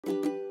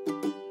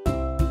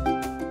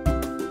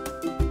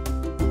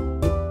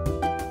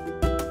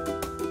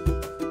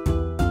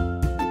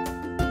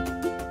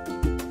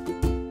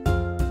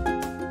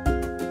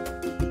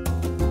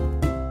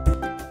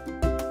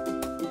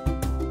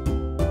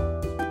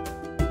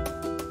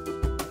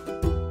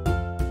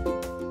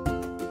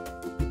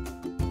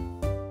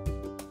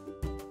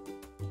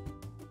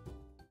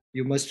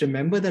You must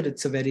remember that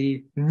it's a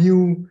very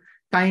new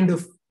kind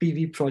of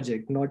PV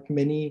project. Not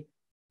many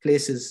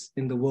places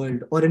in the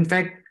world, or in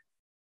fact,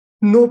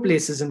 no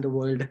places in the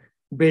world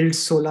build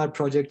solar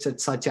projects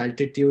at such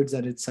altitudes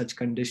and at such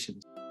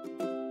conditions.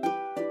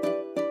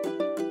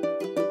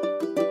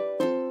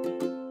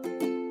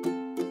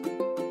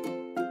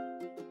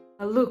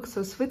 Look,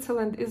 so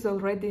Switzerland is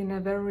already in a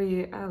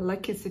very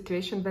lucky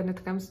situation when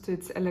it comes to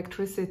its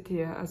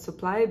electricity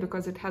supply,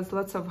 because it has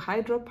lots of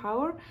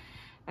hydropower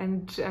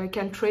and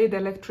can trade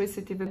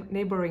electricity with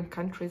neighboring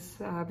countries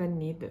when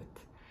needed.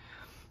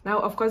 Now,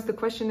 of course, the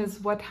question is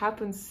what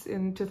happens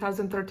in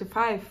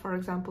 2035, for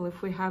example,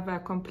 if we have a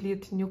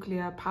complete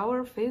nuclear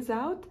power phase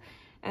out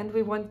and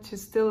we want to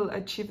still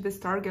achieve this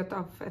target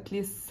of at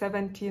least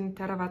 17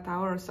 terawatt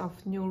hours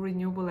of new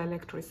renewable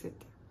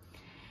electricity.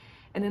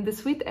 And in the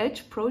Sweet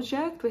Edge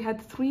project, we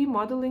had 3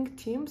 modeling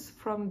teams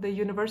from the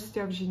University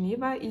of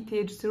Geneva,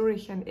 ETH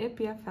Zurich, and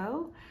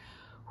EPFL,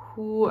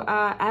 who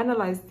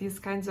analyzed these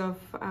kinds of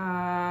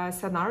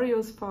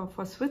scenarios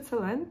for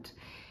Switzerland.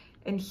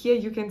 And here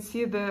you can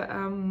see the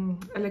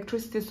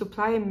electricity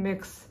supply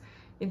mix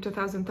in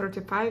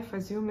 2035,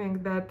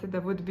 assuming that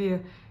there would be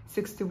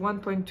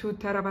 61.2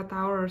 terawatt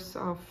hours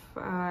of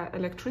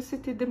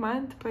electricity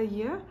demand per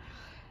year.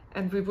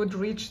 And we would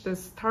reach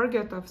this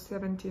target of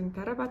 17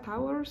 terawatt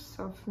hours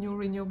of new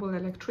renewable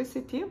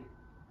electricity.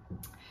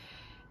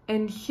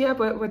 And here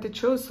what it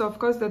shows, so of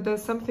course that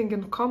there's something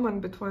in common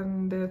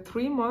between the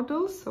 3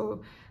 models.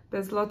 So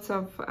there's lots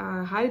of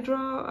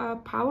hydro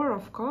power,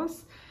 of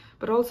course,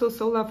 but also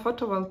solar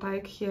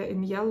photovoltaic here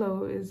in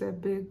yellow is a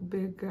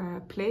big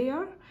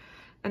player.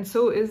 And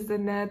so is the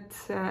net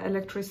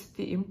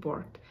electricity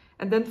import.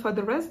 And then for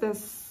the rest,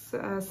 there's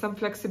some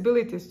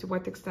flexibilities to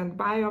what extent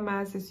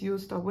biomass is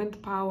used, or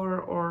wind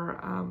power, or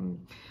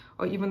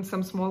even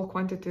some small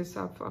quantities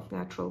of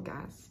natural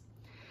gas.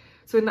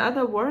 So in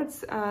other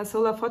words,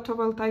 solar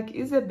photovoltaic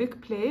is a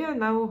big player.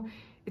 Now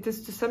it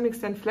is to some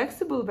extent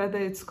flexible, whether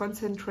it's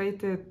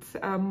concentrated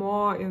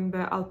more in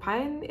the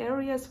Alpine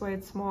areas where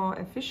it's more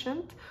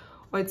efficient,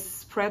 or it's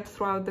spread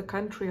throughout the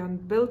country on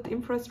built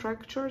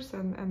infrastructures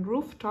and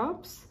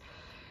rooftops.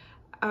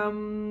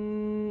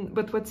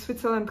 But what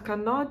Switzerland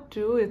cannot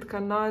do, it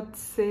cannot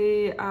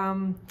say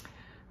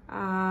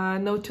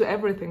no to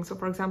everything. So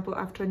for example,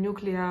 after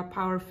nuclear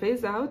power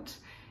phase out,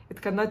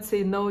 it cannot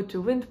say no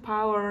to wind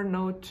power,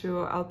 no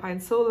to Alpine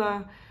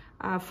solar,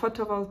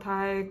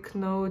 photovoltaic,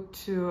 no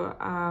to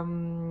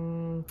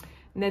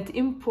net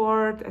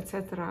import,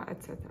 etc.,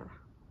 etc.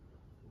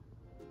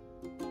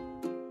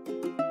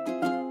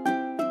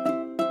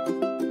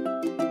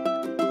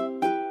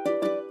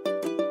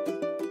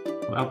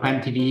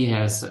 Alpine PV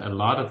has a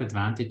lot of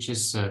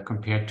advantages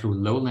compared to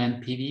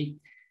lowland PV.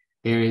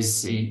 There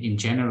is, in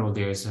general,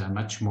 there's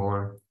much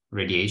more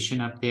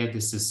radiation up there.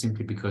 This is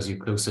simply because you're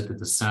closer to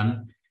the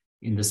sun.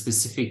 In the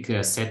specific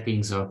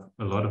settings of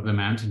a lot of the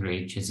mountain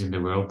ranges in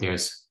the world,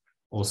 there's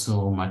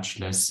also much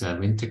less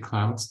winter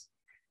clouds.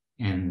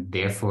 And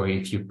therefore,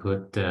 if you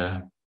put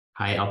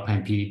high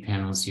Alpine PV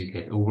panels, you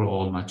get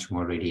overall much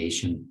more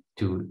radiation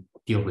to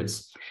deal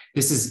with.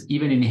 This is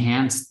even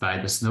enhanced by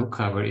the snow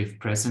cover if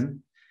present,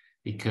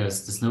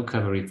 because the snow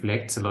cover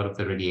reflects a lot of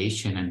the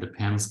radiation and the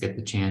panels get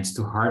the chance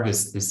to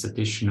harvest this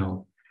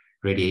additional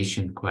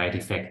radiation quite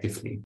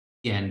effectively.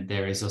 And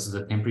there is also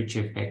the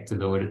temperature effect. The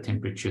lower the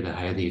temperature, the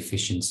higher the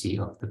efficiency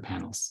of the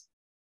panels.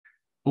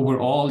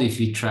 Overall, if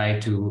we try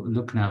to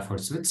look now for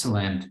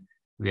Switzerland,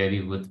 where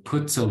we would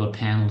put solar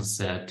panels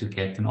to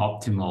get an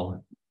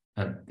optimal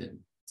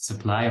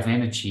supply of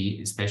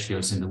energy, especially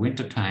also in the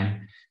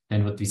wintertime,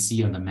 then what we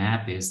see on the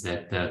map is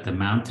that the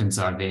mountains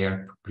are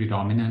there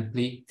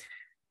predominantly,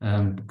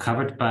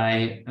 covered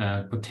by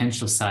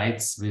potential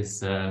sites with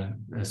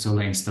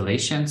solar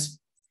installations,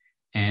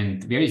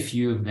 and very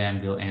few of them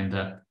will end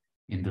up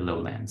in the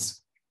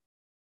lowlands.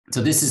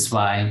 So this is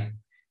why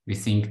we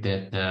think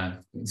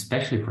that,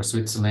 especially for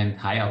Switzerland,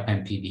 high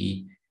Alpine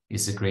PV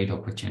is a great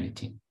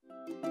opportunity.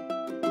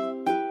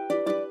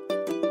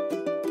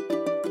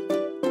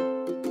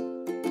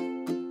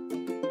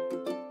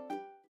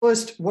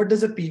 First, what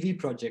does a PV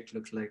project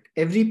look like?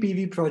 Every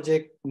PV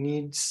project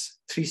needs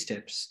 3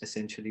 steps,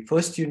 essentially.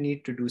 First, you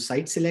need to do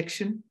site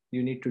selection.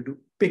 You need to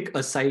pick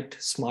a site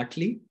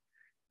smartly.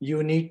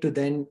 You need to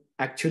then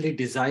actually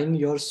design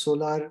your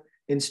solar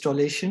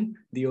installation,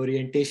 the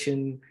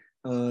orientation,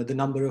 the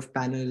number of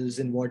panels,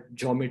 in what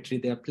geometry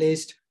they are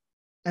placed.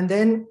 And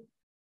then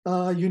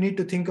you need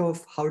to think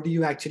of how do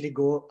you actually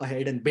go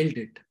ahead and build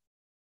it.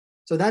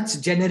 So that's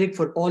generic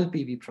for all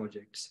PV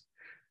projects.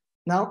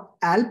 Now,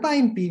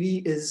 Alpine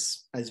PV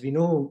is, as we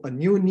know, a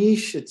new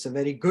niche. It's a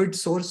very good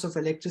source of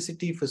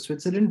electricity for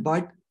Switzerland,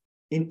 but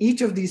in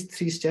each of these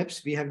 3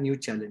 steps, we have new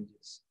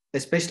challenges,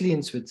 especially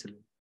in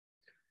Switzerland.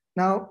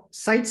 Now,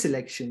 site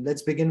selection,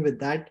 let's begin with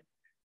that.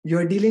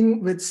 You're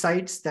dealing with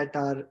sites that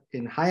are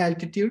in high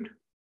altitude.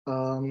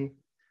 You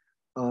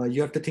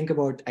have to think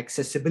about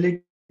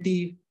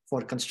accessibility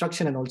for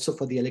construction and also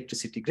for the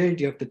electricity grid.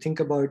 You have to think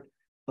about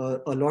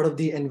a lot of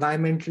the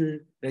environmental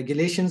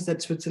regulations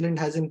that Switzerland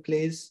has in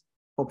place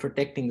for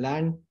protecting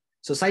land.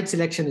 So site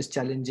selection is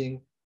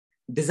challenging.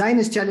 Design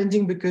is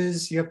challenging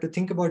because you have to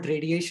think about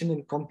radiation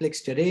in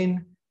complex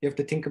terrain. You have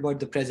to think about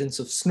the presence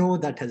of snow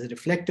that has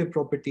reflective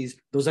properties.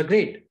 Those are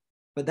great,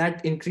 but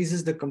that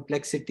increases the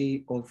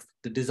complexity of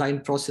the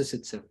design process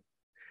itself.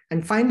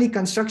 And finally,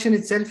 construction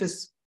itself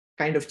is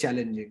kind of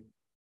challenging.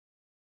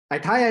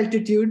 At high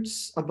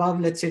altitudes, above,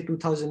 let's say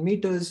 2000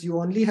 meters, you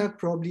only have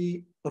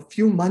probably a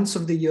few months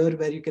of the year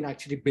where you can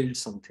actually build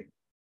something.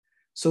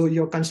 So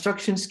your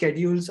construction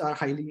schedules are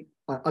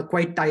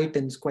quite tight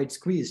and quite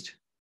squeezed.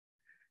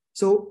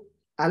 So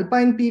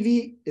Alpine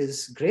PV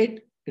is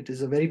great. It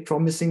is a very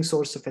promising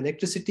source of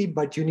electricity,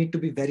 but you need to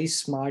be very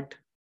smart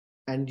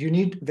and you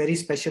need very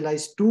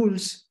specialized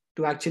tools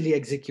to actually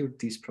execute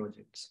these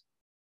projects.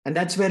 And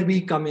that's where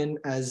we come in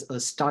as a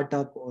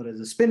startup or as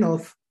a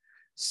spin-off,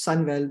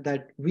 SUNWELL,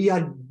 that we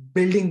are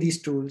building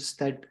these tools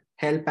that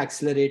help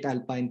accelerate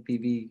Alpine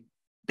PV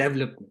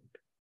development.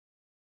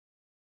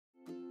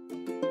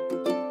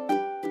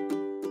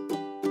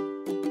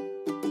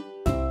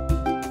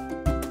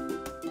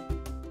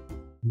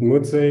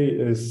 Mutsee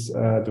is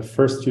the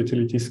first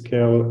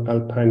utility-scale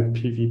Alpine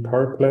PV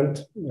power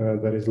plant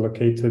that is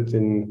located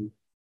in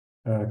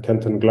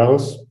Canton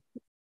Glarus.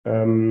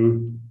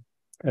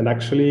 And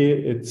actually,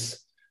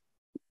 it's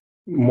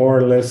more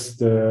or less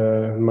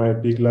my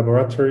big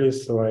laboratory.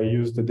 So I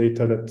use the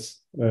data that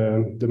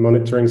the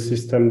monitoring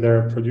system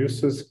there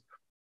produces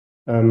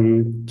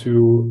to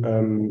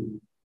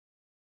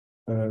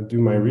do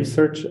my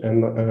research.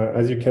 And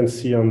as you can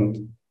see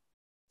on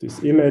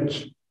this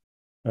image,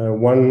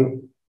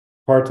 one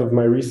part of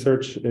my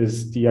research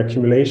is the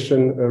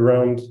accumulation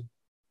around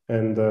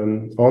and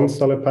on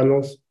solar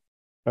panels,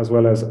 as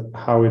well as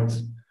how it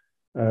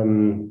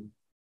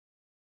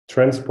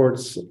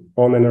transports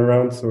on and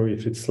around. So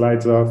if it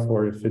slides off,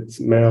 or if it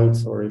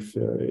melts, or if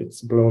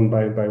it's blown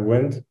by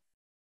wind.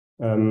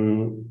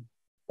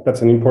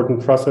 That's an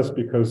important process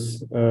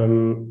because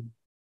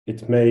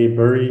it may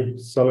bury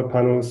solar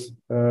panels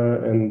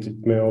and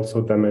it may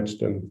also damage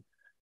them.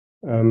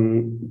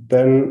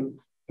 Then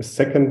the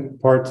second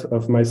part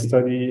of my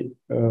study,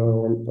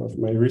 of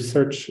my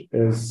research,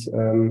 is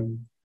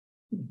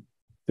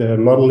the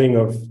modeling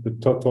of the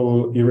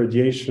total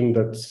irradiation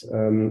that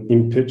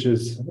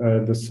impinges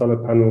the solar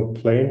panel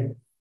plane.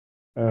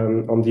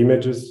 On the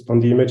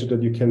image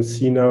that you can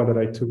see now that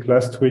I took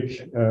last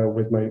week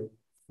with my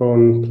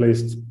phone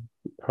placed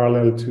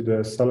parallel to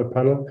the solar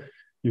panel,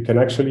 you can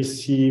actually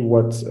see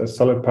what a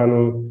solar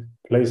panel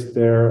placed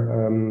there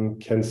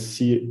can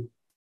see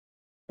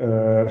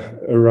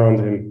around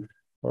him.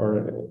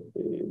 Or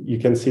you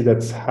can see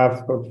that's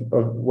half of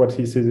what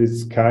he sees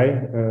is sky,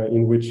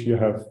 in which you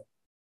have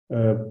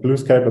blue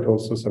sky, but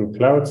also some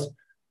clouds.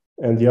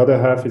 And the other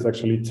half is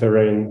actually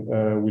terrain,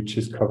 which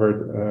is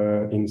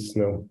covered in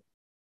snow.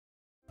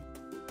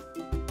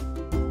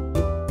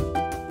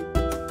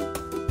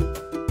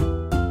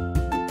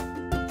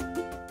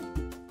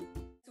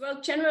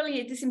 Generally,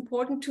 it is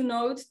important to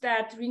note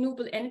that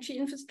renewable energy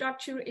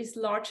infrastructure is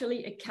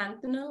largely a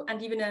cantonal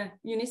and even a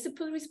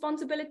municipal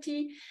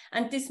responsibility.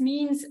 And this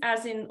means,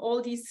 as in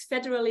all these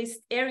federalist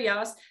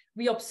areas,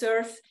 we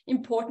observe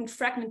important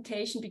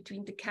fragmentation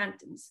between the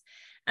cantons.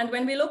 And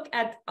when we look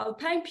at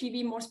Alpine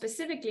PV more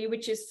specifically,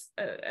 which is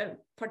a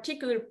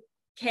particular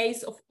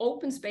case of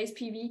open space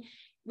PV,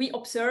 we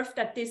observe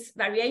that this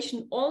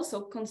variation also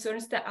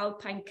concerns the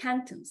Alpine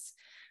cantons.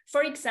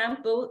 For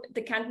example,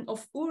 the canton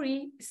of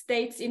Uri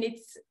states in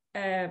its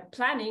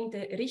planning,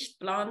 the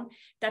Richtplan,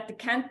 that the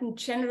canton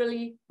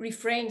generally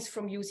refrains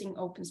from using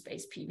open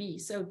space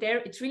PV. So there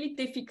it's really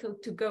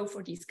difficult to go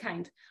for these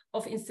kind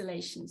of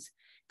installations.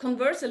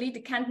 Conversely,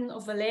 the canton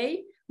of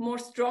Valais more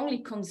strongly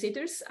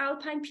considers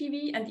Alpine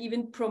PV and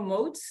even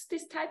promotes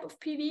this type of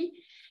PV.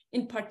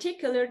 In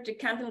particular, the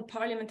cantonal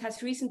parliament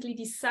has recently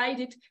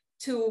decided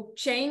to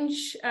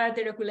change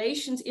the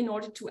regulations in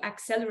order to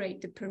accelerate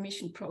the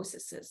permission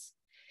processes.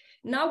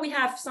 Now we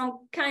have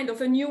some kind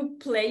of a new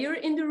player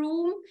in the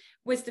room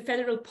with the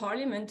federal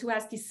parliament, who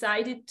has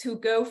decided to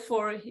go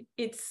for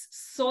its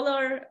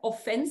solar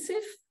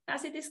offensive,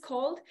 as it is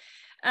called,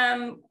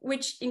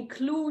 which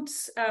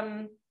includes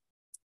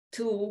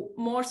to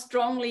more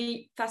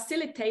strongly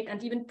facilitate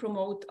and even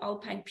promote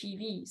Alpine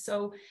PV.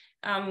 So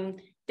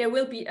there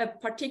will be a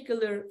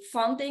particular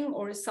funding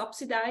or a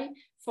subsidy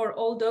for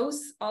all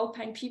those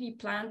Alpine PV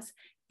plants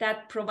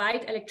that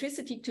provide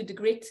electricity to the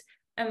grid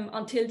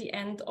until the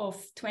end of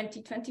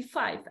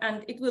 2025.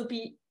 And it will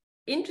be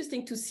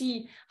interesting to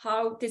see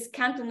how this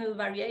cantonal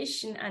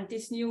variation and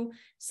this new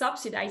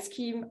subsidy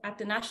scheme at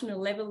the national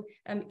level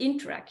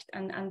interact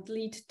and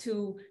lead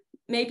to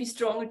maybe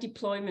stronger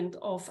deployment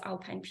of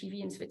Alpine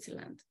PV in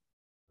Switzerland.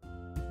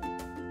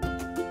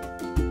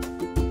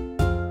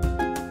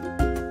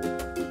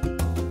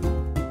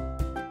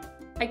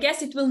 I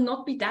guess it will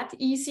not be that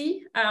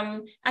easy.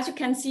 As you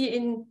can see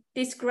in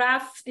this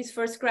graph, this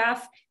first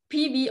graph,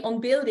 PV on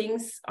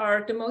buildings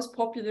are the most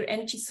popular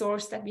energy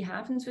source that we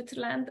have in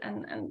Switzerland,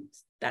 and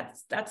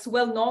that's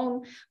well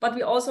known. But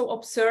we also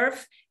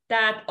observe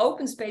that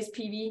open space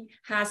PV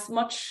has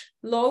much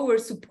lower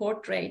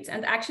support rates,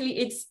 and actually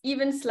it's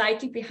even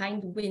slightly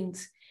behind wind.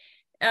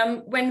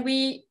 When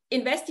we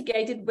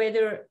investigated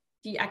whether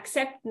the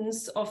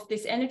acceptance of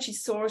this energy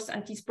source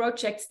and these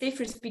projects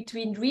differs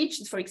between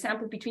regions, for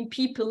example, between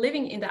people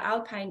living in the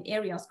Alpine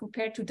areas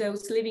compared to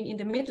those living in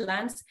the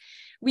Midlands,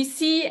 we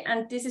see,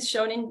 and this is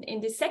shown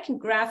in the second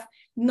graph,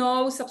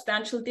 no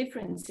substantial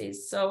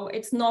differences. So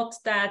it's not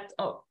that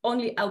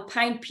only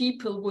Alpine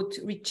people would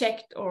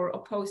reject or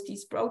oppose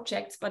these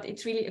projects, but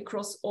it's really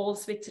across all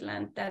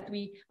Switzerland that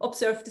we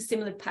observe the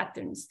similar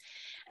patterns.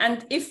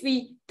 And if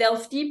we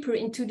delve deeper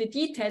into the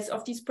details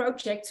of these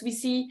projects, we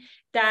see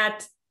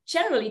that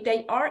generally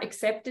they are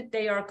accepted,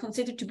 they are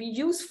considered to be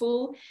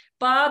useful,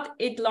 but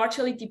it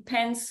largely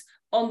depends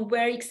on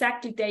where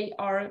exactly they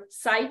are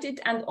sited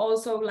and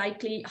also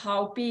likely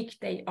how big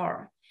they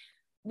are.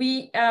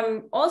 We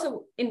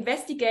also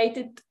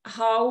investigated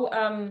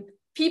how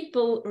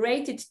people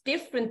rated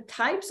different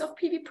types of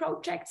PV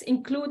projects,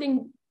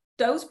 including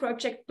those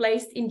projects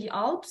placed in the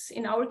Alps.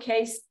 In our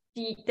case,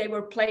 they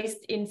were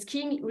placed in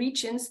skiing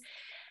regions.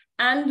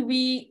 And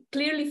we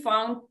clearly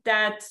found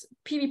that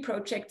PV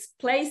projects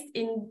placed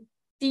in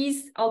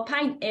these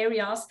Alpine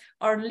areas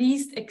are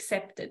least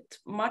accepted,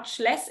 much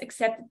less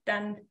accepted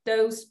than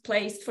those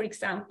placed, for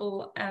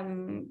example,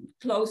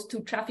 close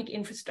to traffic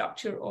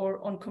infrastructure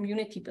or on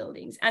community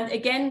buildings. And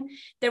again,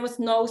 there was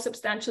no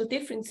substantial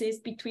differences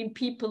between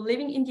people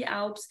living in the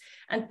Alps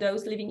and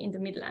those living in the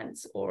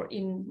Midlands or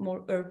in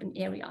more urban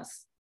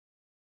areas.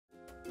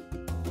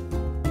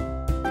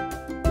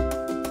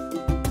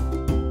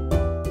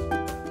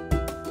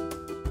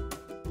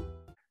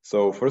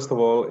 So first of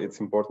all,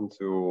 it's important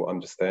to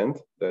understand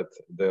that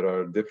there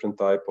are different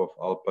types of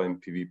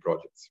Alpine PV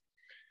projects,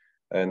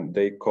 and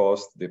they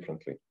cost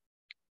differently.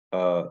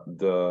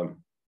 The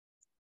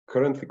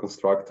currently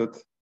constructed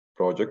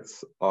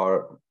projects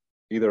are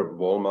either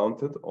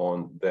wall-mounted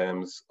on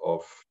dams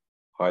of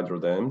hydro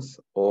dams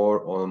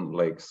or on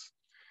lakes.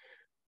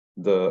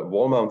 The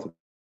wall-mounted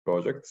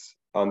projects,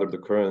 under the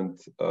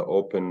current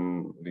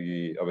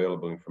openly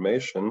available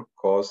information,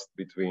 cost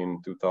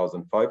between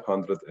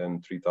 2,500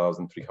 and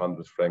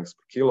 3,300 francs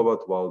per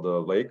kilowatt, while the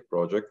lake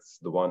projects,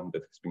 the one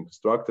that has been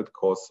constructed,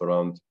 costs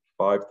around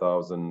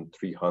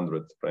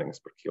 5,300 francs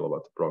per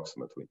kilowatt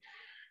approximately.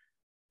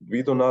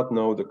 We do not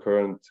know the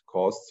current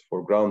costs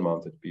for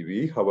ground-mounted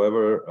PV.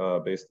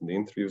 However, based on the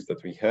interviews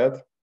that we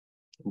had,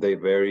 they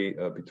vary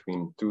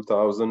between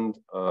 2,000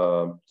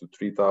 to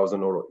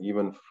 3,000 or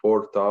even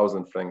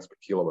 4,000 francs per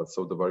kilowatt.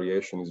 So the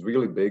variation is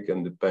really big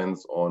and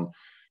depends on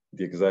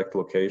the exact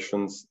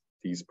locations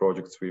these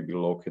projects will be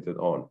located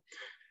on.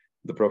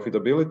 The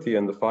profitability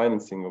and the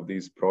financing of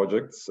these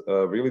projects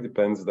really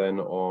depends then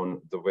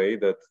on the way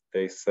that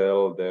they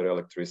sell their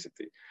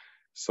electricity.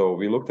 So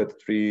we looked at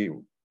three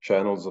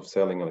channels of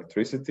selling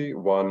electricity.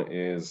 One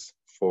is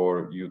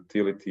for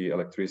utility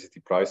electricity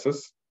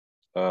prices,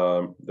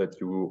 that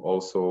you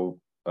also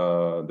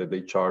that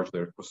they charge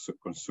their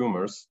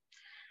consumers.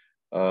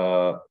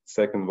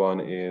 Second one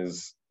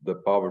is the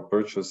power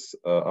purchase,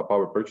 a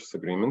power purchase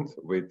agreement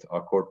with a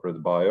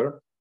corporate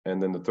buyer,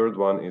 and then the third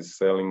one is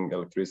selling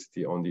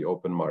electricity on the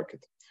open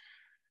market.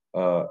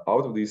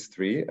 Out of these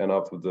three, and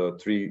out of the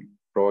three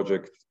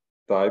project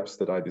types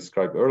that I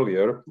described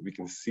earlier, we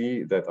can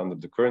see that under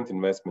the current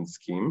investment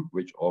scheme,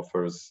 which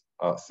offers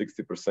a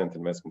 60%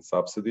 investment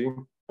subsidy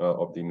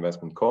of the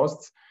investment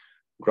costs,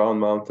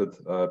 ground-mounted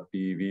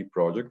PV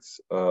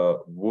projects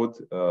would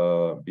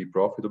be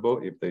profitable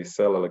if they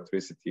sell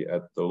electricity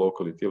at the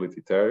local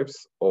utility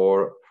tariffs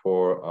or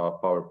for a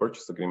power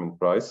purchase agreement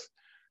price,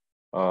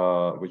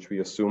 which we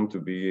assume to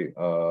be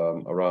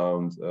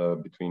around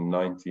between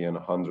 90 and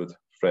 100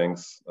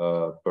 francs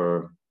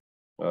per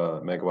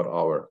megawatt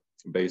hour,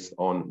 based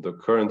on the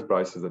current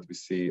prices that we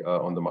see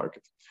on the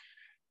market.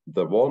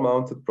 The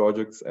wall-mounted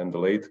projects and the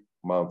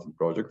lake-mounted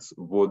projects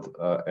would,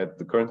 at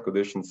the current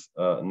conditions,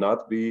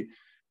 not be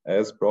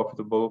as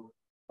profitable,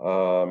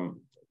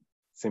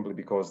 simply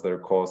because their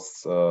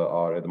costs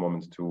are at the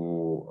moment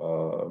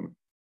too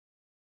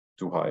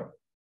high.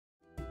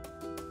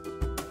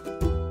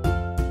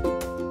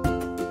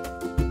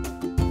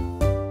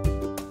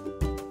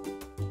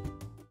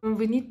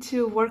 We need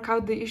to work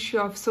out the issue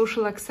of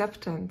social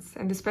acceptance,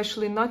 and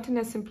especially not in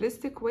a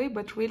simplistic way,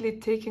 but really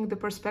taking the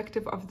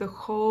perspective of the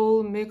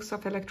whole mix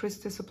of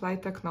electricity supply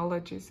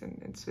technologies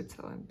in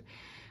Switzerland.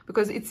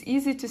 Because it's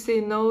easy to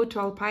say no to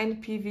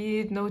Alpine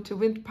PV, no to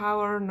wind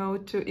power, no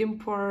to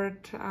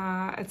import,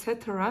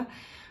 etc.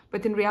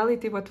 But in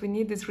reality, what we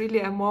need is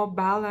really a more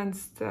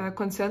balanced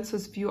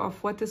consensus view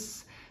of what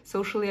is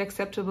socially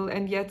acceptable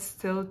and yet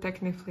still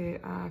technically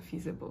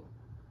feasible.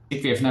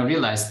 If we have now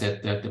realized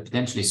that the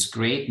potential is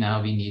great, now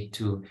we need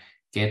to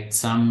get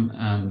some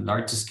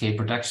larger scale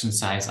production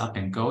size up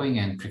and going,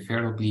 and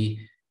preferably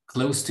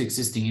close to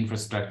existing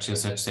infrastructure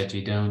such that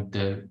we don't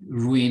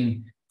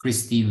ruin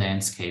pristine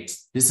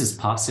landscapes. This is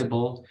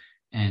possible,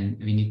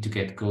 and we need to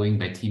get going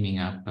by teaming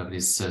up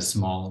with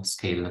small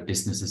scale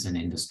businesses and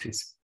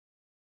industries.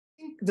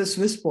 I think the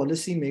Swiss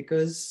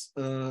policymakers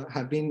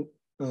have been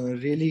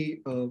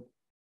really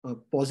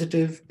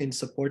positive in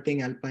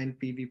supporting Alpine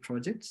PV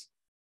projects,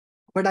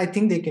 but I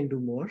think they can do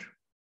more.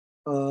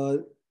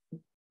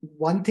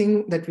 One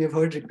thing that we have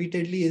heard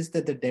repeatedly is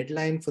that the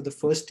deadline for the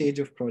first stage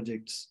of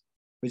projects,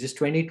 which is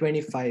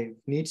 2025,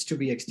 needs to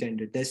be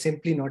extended. There's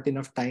simply not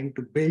enough time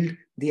to build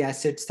the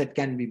assets that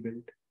can be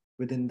built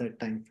within that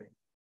time frame.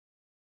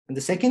 And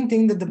the second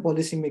thing that the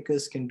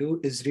policymakers can do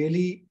is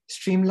really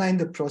streamline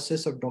the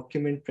process of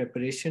document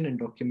preparation and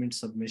document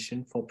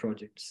submission for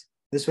projects.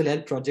 This will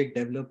help project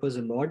developers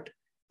a lot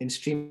in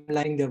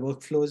streamlining their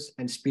workflows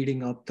and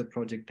speeding up the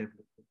project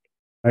development.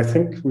 I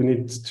think we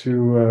need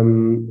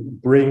to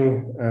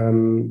bring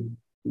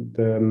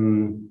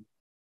the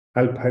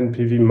Alpine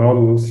PV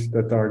models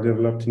that are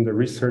developed in the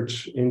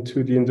research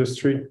into the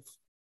industry.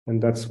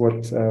 And that's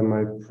what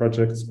my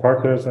project's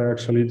partners are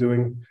actually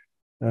doing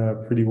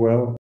pretty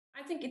well.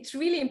 I think it's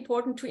really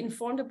important to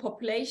inform the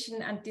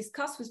population and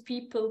discuss with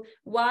people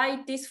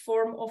why this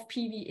form of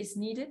PV is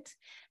needed.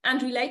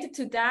 And related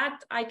to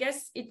that, I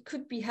guess it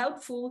could be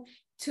helpful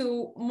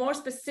to more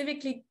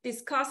specifically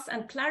discuss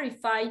and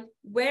clarify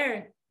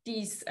where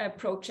these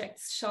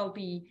projects shall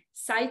be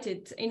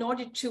sited in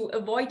order to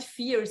avoid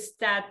fears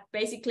that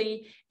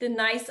basically the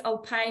nice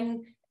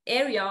Alpine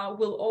area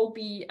will all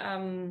be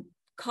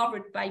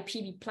covered by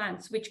PV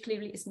plants, which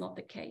clearly is not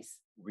the case.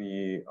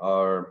 We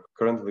are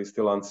currently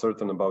still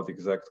uncertain about the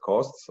exact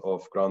costs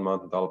of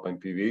ground-mounted Alpine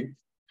PV.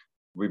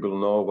 We will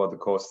know what the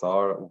costs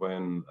are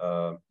when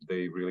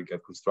they really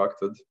get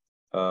constructed.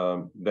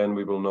 Then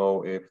we will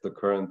know if the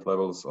current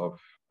levels of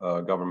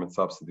government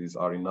subsidies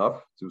are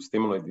enough to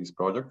stimulate these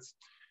projects.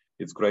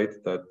 It's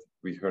great that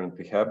we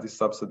currently have these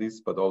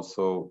subsidies, but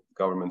also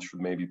government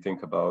should maybe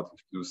think about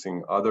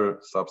introducing other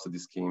subsidy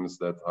schemes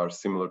that are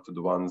similar to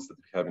the ones that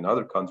we have in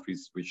other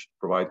countries, which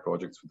provide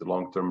projects with the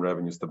long-term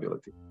revenue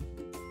stability.